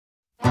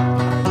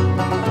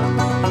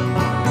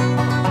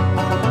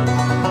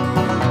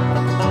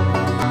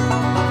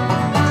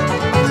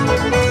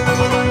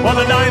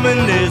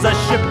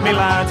me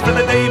lads, for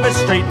the Davis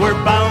Strait we're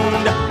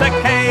bound. The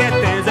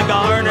Knacker is a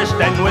garnished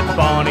den with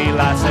bonny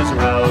lasses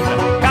round.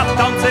 Cap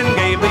Thompson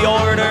gave the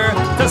order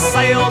to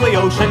sail the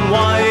ocean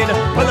wide,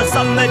 for the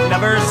sun that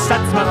never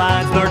sets, my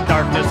lads, nor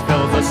darkness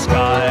fills the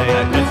sky.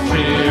 And it's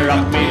cheer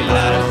up, me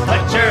lads,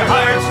 let your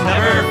hearts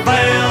never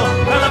fail,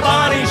 for the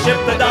bonny ship,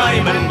 the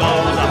Diamond,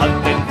 goes a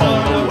hunting for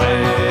the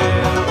whale.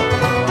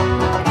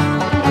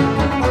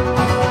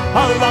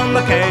 Along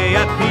the quay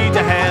at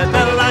Peterhead,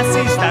 the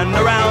lassies stand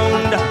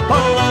around,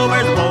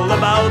 pullovers pull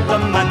about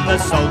them and the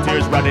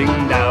saltier's running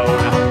down.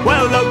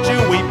 Well, don't you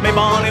weep, me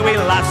bonny wee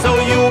lass, so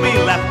you'll be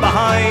left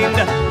behind,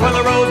 for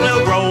the rose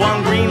will grow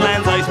on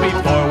Greenland's ice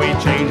before we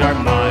change our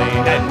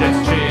mind. And it's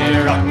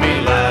cheer up,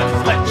 me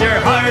lads, let your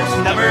hearts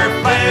never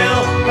fail,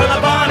 for the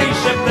bonny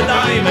ship, the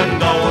Diamond,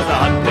 goes a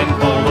hunting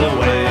for the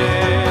whale.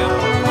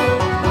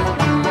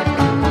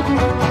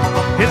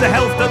 Here's a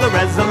health to the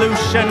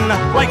Resolution,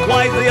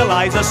 likewise the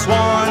Eliza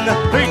Swan.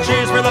 3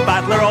 cheers for the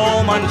Battler,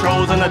 all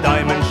Montrose, and the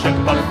Diamond Ship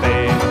of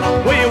Fame.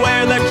 We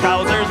wear the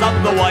trousers of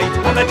the white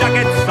and the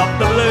jackets of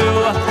the blue.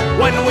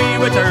 When we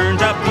return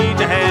to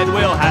Peterhead,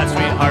 we'll have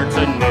sweethearts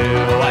anew.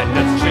 And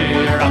it's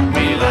cheer up,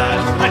 me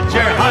lads, let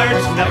your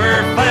hearts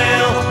never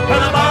fail, for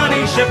the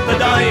bonny ship, the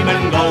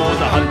Diamond, goes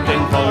a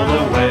hunting for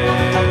the whale.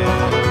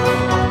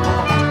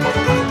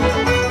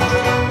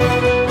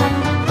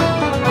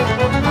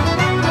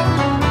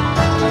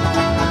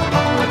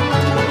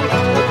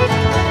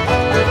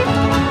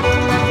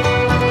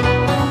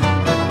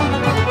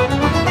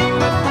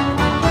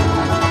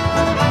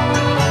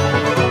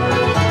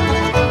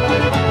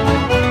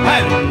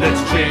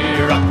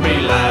 Cheer up,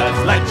 me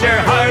lads, let your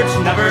hearts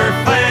never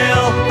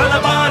fail, for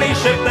the bonny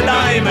ship, the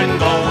Diamond,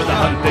 goes a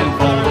hunting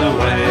for the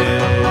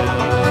whale.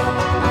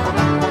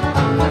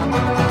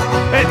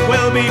 It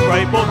will be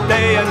bright both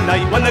day and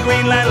night when the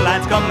Greenland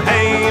lads come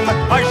hame,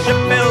 our ship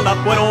filled up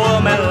with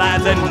oil, my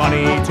lads, and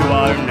money to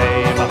our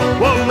name.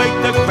 We'll make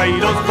the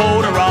cradles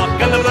bow to rock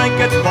and the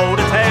blankets bow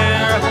to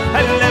tear,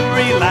 and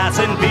every lass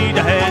in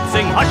Peterhead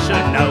sing hush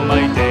and now,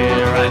 my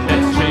dear. And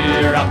it's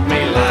cheer up,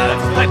 me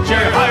lads, let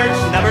your